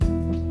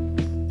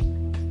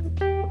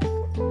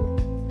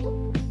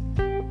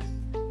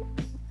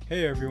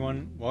Hey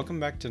everyone,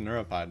 welcome back to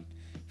Neuropod.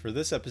 For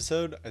this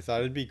episode, I thought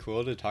it'd be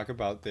cool to talk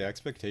about the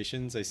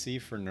expectations I see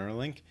for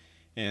Neuralink,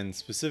 and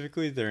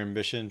specifically their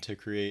ambition to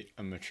create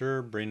a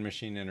mature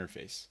brain-machine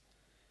interface.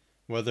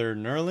 Whether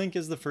Neuralink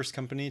is the first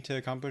company to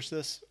accomplish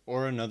this,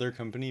 or another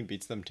company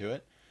beats them to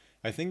it,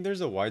 I think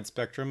there's a wide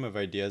spectrum of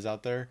ideas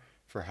out there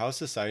for how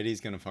society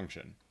is going to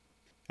function.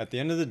 At the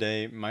end of the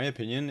day, my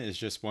opinion is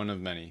just one of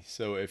many,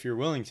 so if you're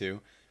willing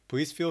to,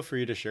 please feel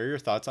free to share your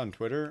thoughts on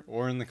Twitter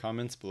or in the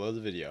comments below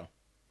the video.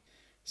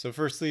 So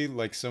firstly,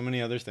 like so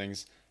many other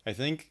things, I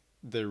think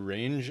the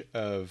range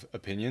of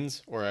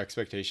opinions or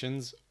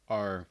expectations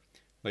are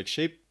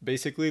shaped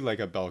basically like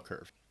a bell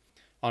curve.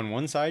 On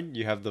one side,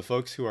 you have the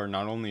folks who are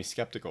not only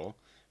skeptical,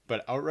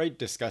 but outright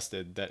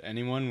disgusted that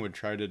anyone would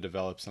try to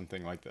develop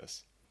something like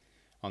this.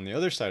 On the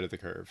other side of the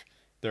curve,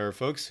 there are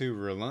folks who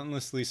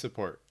relentlessly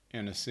support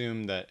and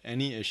assume that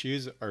any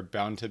issues are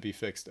bound to be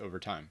fixed over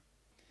time.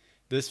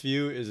 This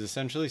view is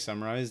essentially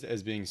summarized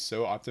as being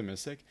so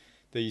optimistic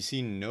that you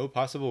see no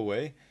possible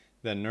way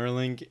that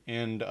Neuralink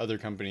and other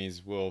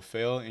companies will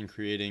fail in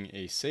creating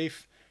a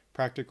safe,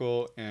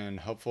 practical, and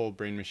helpful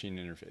brain-machine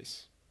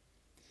interface.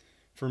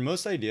 For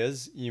most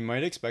ideas, you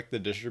might expect the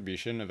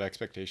distribution of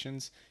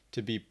expectations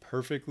to be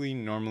perfectly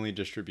normally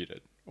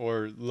distributed,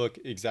 or look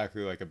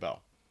exactly like a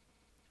bell.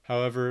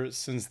 However,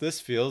 since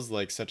this feels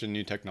like such a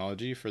new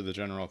technology for the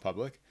general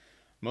public,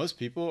 most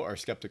people are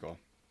skeptical.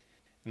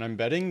 And I'm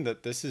betting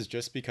that this is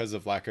just because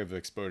of lack of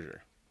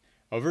exposure.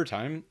 Over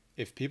time,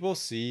 if people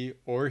see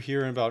or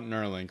hear about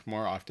Neuralink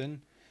more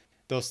often,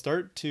 they'll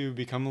start to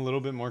become a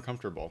little bit more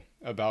comfortable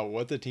about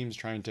what the team's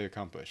trying to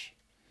accomplish.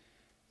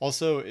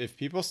 Also, if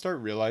people start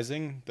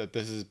realizing that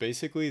this is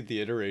basically the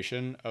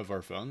iteration of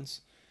our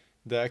phones,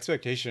 the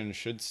expectation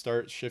should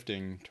start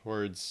shifting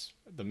towards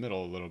the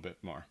middle a little bit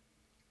more.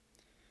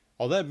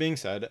 All that being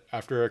said,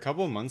 after a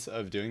couple months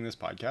of doing this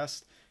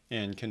podcast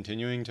and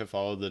continuing to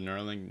follow the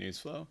Neuralink news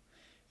flow,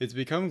 it's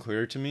become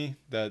clear to me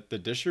that the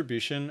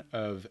distribution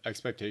of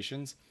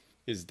expectations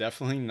is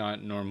definitely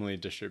not normally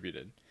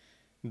distributed.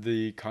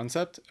 The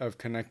concept of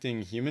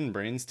connecting human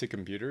brains to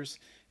computers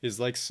is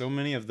like so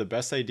many of the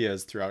best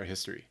ideas throughout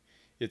history.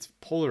 It's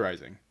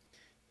polarizing.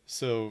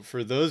 So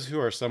for those who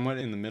are somewhat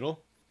in the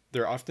middle,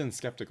 they're often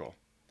skeptical.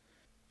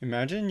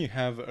 Imagine you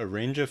have a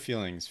range of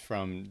feelings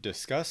from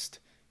disgust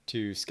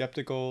to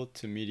skeptical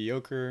to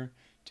mediocre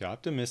to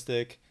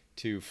optimistic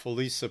to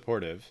fully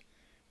supportive.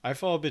 I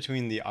fall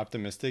between the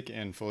optimistic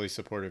and fully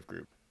supportive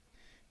group.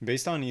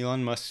 Based on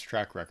Elon Musk's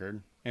track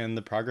record and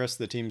the progress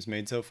the team's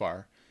made so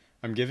far,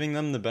 I'm giving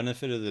them the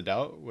benefit of the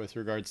doubt with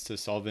regards to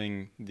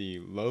solving the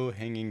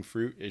low-hanging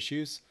fruit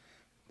issues,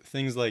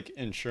 things like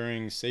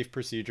ensuring safe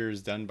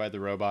procedures done by the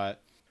robot,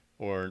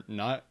 or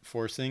not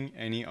forcing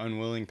any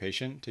unwilling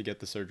patient to get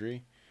the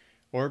surgery,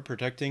 or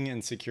protecting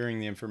and securing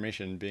the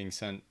information being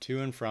sent to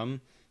and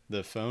from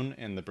the phone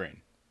and the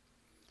brain.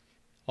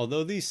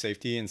 Although these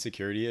safety and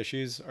security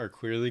issues are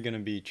clearly going to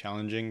be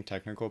challenging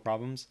technical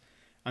problems,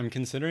 I'm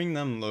considering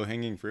them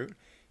low-hanging fruit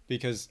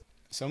because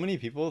so many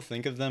people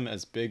think of them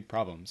as big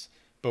problems,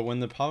 but when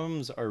the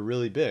problems are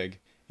really big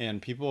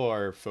and people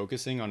are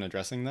focusing on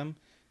addressing them,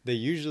 they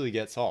usually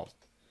get solved.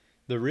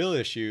 The real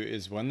issue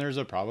is when there's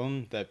a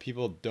problem that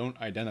people don't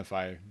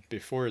identify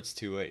before it's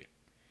too late.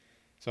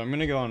 So I'm going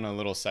to go on a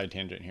little side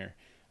tangent here.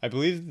 I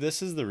believe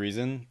this is the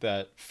reason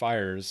that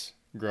fires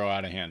grow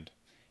out of hand,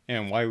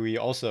 and why we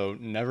also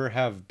never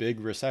have big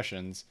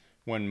recessions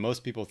when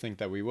most people think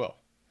that we will.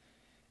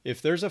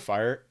 If there's a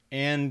fire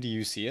and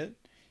you see it,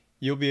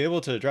 you'll be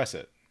able to address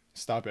it,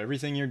 stop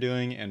everything you're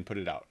doing and put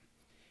it out.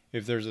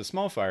 If there's a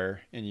small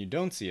fire and you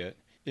don't see it,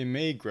 it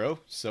may grow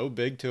so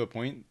big to a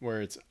point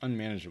where it's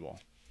unmanageable.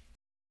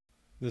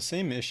 The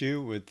same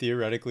issue would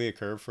theoretically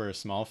occur for a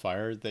small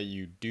fire that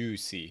you do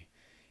see.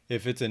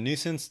 If it's a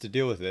nuisance to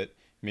deal with it,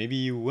 maybe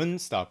you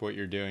wouldn't stop what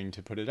you're doing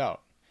to put it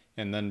out.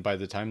 And then by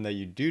the time that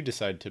you do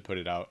decide to put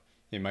it out,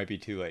 it might be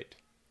too late.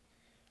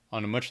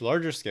 On a much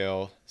larger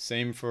scale,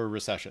 same for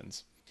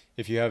recessions.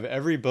 If you have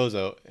every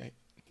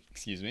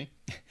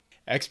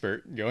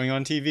expert going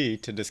on TV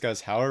to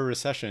discuss how a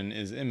recession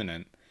is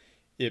imminent,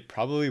 it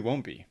probably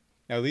won't be,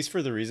 at least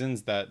for the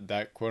reasons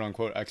that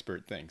quote-unquote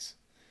expert thinks.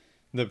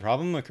 The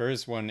problem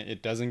occurs when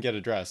it doesn't get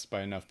addressed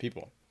by enough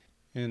people.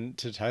 And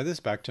to tie this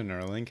back to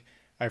Neuralink,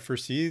 I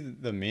foresee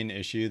the main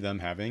issue them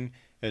having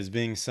as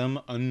being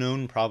some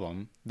unknown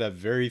problem that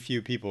very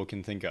few people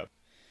can think of.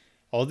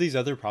 All these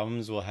other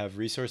problems will have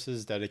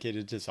resources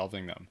dedicated to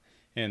solving them,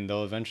 and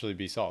they'll eventually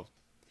be solved.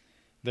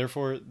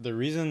 Therefore, the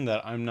reason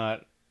that I'm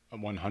not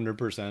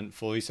 100%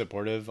 fully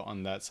supportive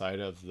on that side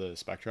of the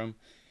spectrum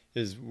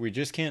is we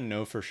just can't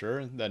know for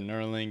sure that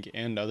Neuralink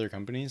and other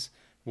companies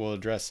will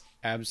address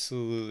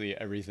absolutely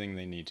everything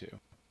they need to.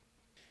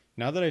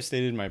 Now that I've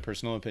stated my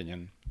personal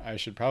opinion, I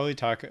should probably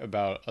talk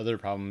about other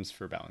problems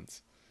for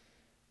balance.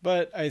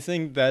 But I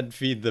think that'd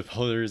feed the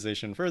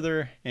polarization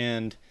further,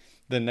 and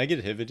the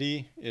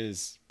negativity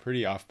is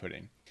pretty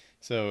off-putting.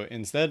 So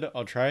instead,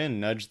 I'll try and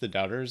nudge the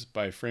doubters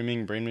by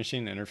framing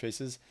brain-machine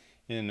interfaces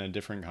in a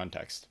different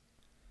context.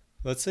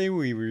 Let's say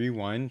we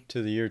rewind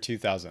to the year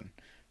 2000,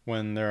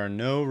 when there are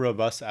no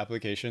robust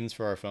applications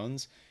for our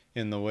phones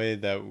in the way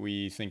that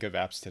we think of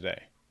apps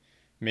today.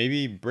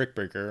 Maybe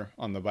Brickbreaker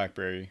on the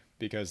BlackBerry,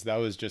 because that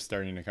was just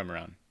starting to come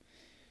around.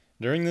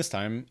 During this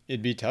time,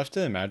 it'd be tough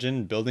to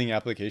imagine building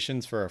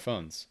applications for our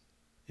phones.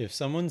 If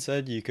someone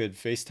said you could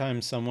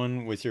FaceTime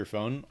someone with your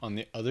phone on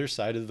the other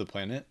side of the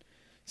planet,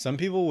 some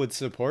people would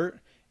support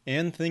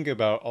and think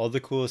about all the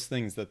coolest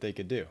things that they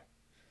could do.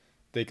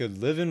 They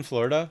could live in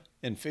Florida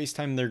and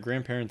FaceTime their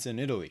grandparents in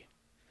Italy.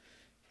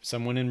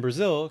 Someone in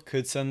Brazil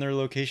could send their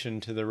location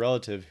to their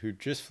relative who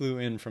just flew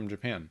in from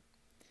Japan.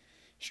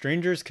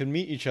 Strangers could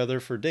meet each other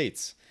for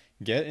dates,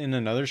 get in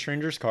another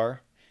stranger's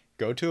car,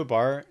 go to a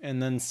bar,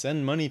 and then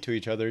send money to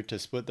each other to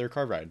split their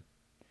car ride.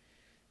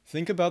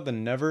 Think about the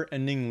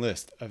never-ending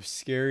list of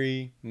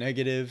scary,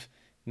 negative,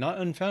 not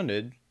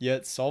unfounded,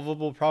 yet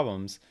solvable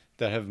problems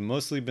that have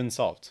mostly been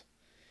solved.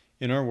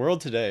 In our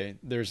world today,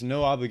 there's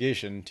no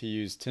obligation to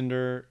use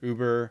Tinder,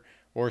 Uber,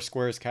 or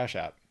Square's Cash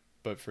App,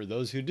 but for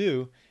those who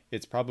do,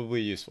 it's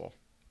probably useful.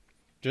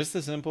 Just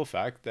the simple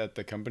fact that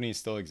the company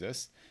still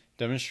exists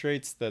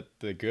demonstrates that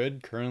the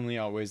good currently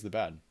outweighs the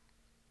bad.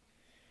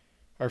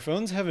 Our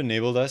phones have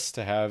enabled us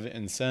to have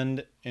and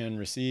send and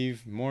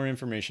receive more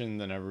information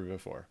than ever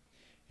before,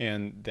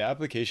 and the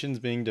applications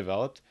being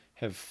developed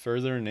have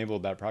further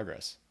enabled that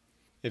progress.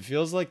 It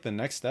feels like the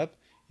next step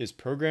is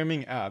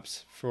programming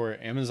apps for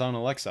Amazon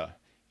Alexa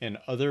and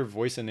other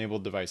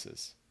voice-enabled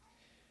devices.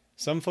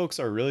 Some folks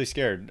are really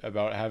scared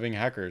about having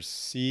hackers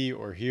see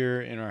or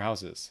hear in our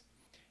houses,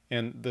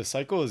 and the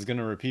cycle is going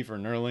to repeat for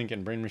Neuralink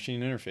and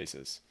brain-machine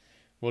interfaces.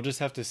 We'll just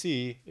have to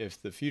see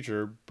if the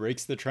future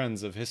breaks the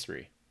trends of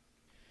history.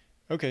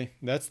 Okay,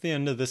 that's the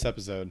end of this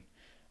episode.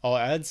 I'll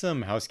add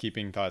some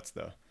housekeeping thoughts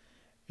though.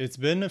 It's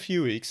been a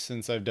few weeks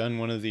since I've done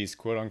one of these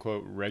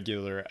quote-unquote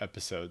regular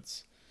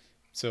episodes.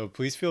 So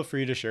please feel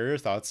free to share your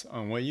thoughts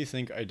on what you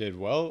think I did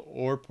well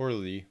or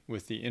poorly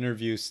with the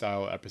interview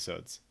style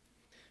episodes.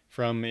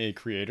 From a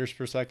creator's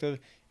perspective,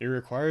 it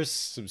requires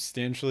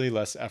substantially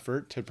less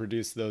effort to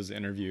produce those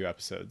interview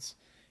episodes.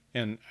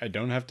 And I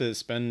don't have to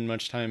spend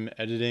much time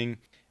editing,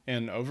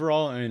 and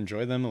overall I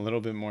enjoy them a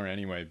little bit more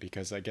anyway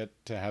because I get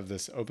to have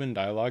this open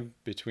dialogue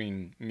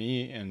between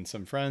me and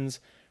some friends,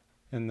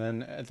 and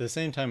then at the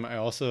same time I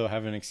also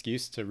have an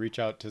excuse to reach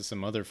out to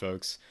some other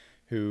folks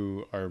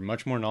who are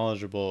much more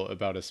knowledgeable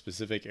about a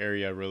specific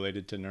area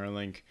related to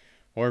Neuralink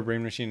or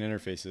brain-machine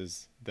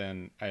interfaces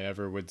than I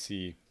ever would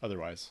see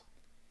otherwise.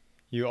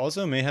 You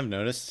also may have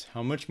noticed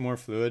how much more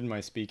fluid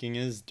my speaking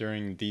is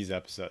during these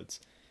episodes,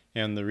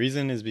 and the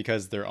reason is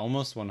because they're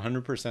almost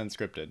 100%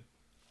 scripted.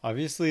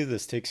 Obviously,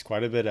 this takes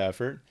quite a bit of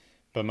effort,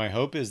 but my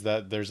hope is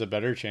that there's a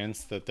better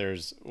chance that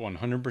there's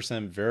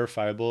 100%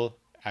 verifiable,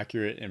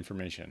 accurate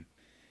information.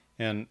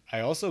 And I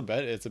also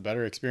bet it's a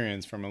better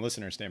experience from a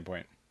listener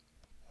standpoint.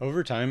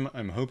 Over time,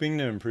 I'm hoping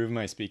to improve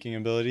my speaking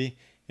ability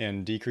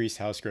and decrease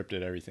how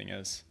scripted everything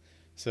is.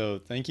 So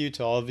thank you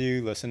to all of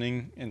you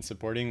listening and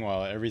supporting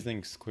while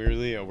everything's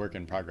clearly a work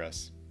in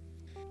progress.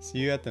 See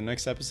you at the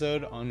next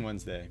episode on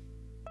Wednesday.